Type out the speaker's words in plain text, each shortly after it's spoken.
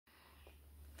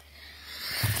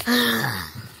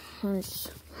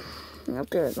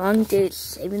After a long day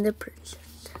saving the princess,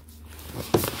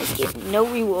 I get no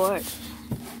reward.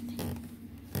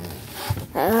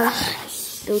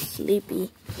 So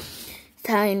sleepy.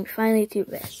 Time finally to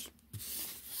rest.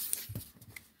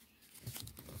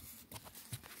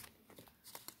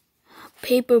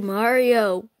 Paper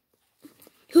Mario.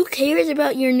 Who cares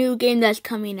about your new game that's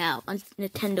coming out on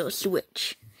Nintendo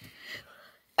Switch?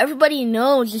 Everybody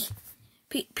knows.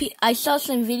 I saw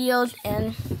some videos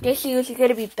and they said it was going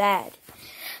to be bad.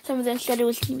 Some of them said it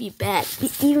was going to be bad,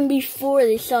 even before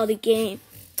they saw the game.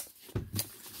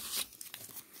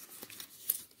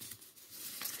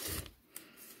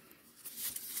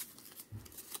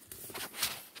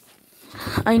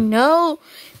 I know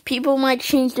people might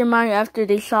change their mind after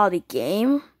they saw the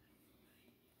game.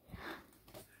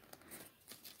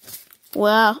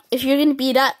 Well, if you're going to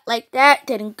be like that,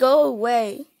 then go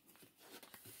away.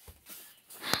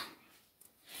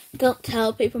 Don't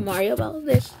tell Paper Mario about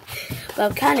this, but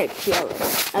I'm kind of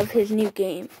jealous of his new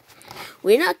game.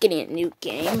 We're not getting a new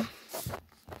game,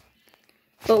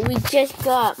 but we just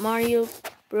got Mario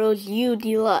Bros. U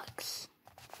Deluxe.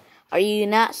 Are you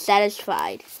not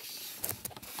satisfied?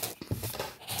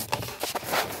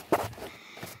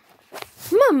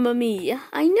 Mamma mia,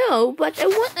 I know, but I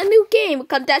want a new game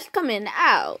because that's coming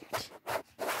out.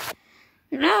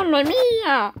 Mamma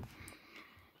mia.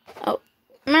 Oh,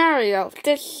 Mario,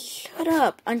 just shut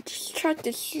up. I'm just trying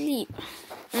to sleep.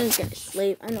 I'm gonna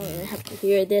sleep. I don't even have to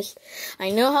hear this. I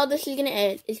know how this is gonna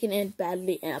end. It's gonna end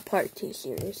badly in a part 2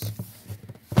 series.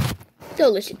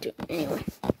 Don't listen to it anyway.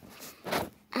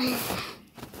 I'm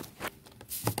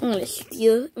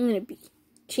gonna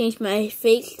change my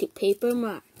face to Paper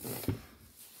Mario.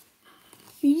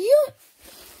 Yeah.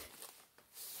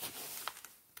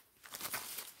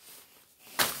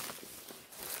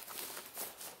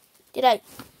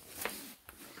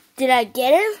 Did I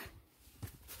get him?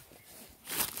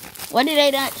 Why did I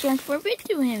not transform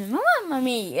into him? Mamma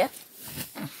mia.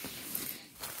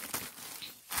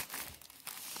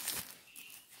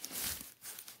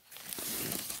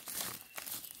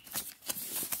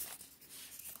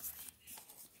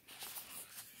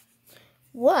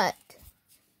 What?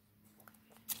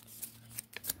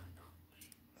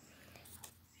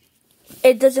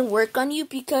 It doesn't work on you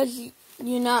because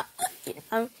you're not.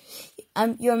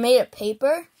 You're made of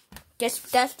paper.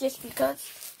 That's just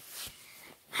because.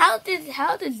 How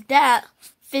does that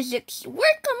physics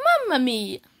work on Mamma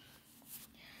Mia?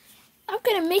 I'm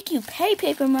gonna make you pay,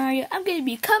 Paper Mario. I'm gonna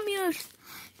become yours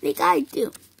like I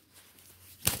do.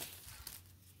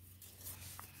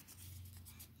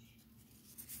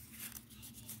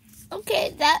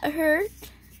 Okay, that hurt.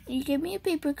 You give me a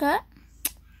paper cut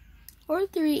or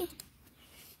 3.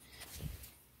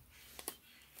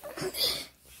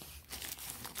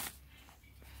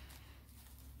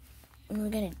 What we're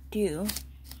gonna do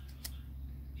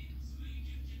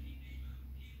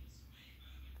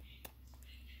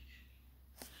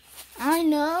I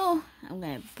know I'm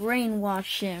gonna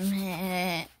brainwash him.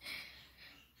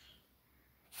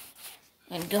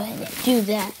 I'm gonna go ahead and do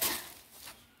that.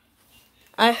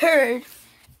 I heard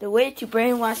the way to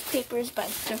brainwash Paper is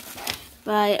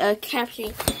by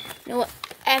capturing. You know what?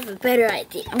 I have a better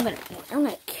idea. I'm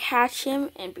gonna catch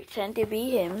him and pretend to be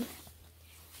him.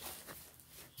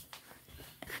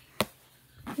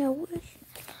 No,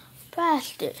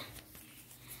 faster.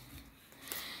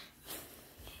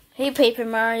 Hey, Paper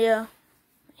Mario.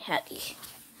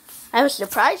 I was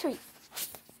surprised when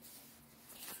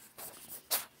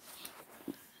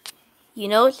you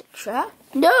know it's a trap.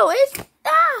 No, it's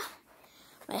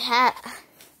my hat.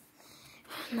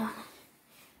 No.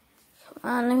 Come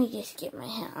on, let me just get my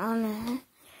hat on there.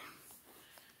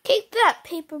 Take that,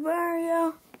 Paper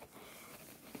Mario.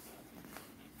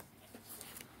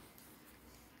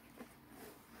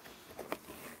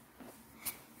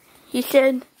 He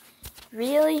said,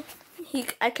 really?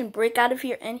 I can break out of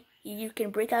here and you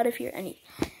can break out of here and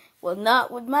well, not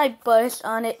with my bus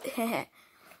on it.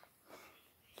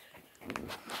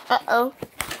 Uh-oh.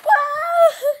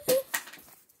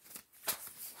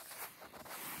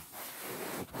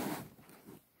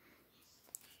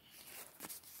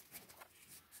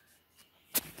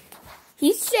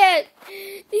 He said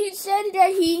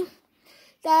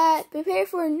that prepare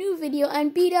for a new video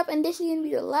and beat up, and this is gonna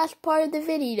be the last part of the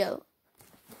video.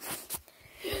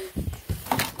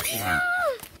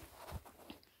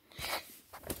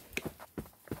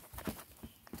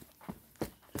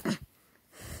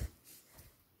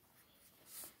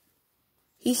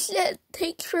 He said,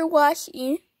 thanks for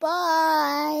watching.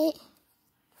 Bye.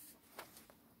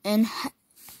 And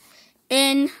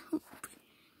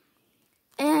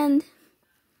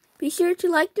be sure to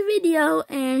like the video.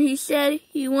 And he said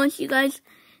he wants you guys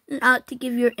out to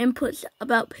give your inputs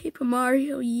about Paper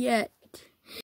Mario yet.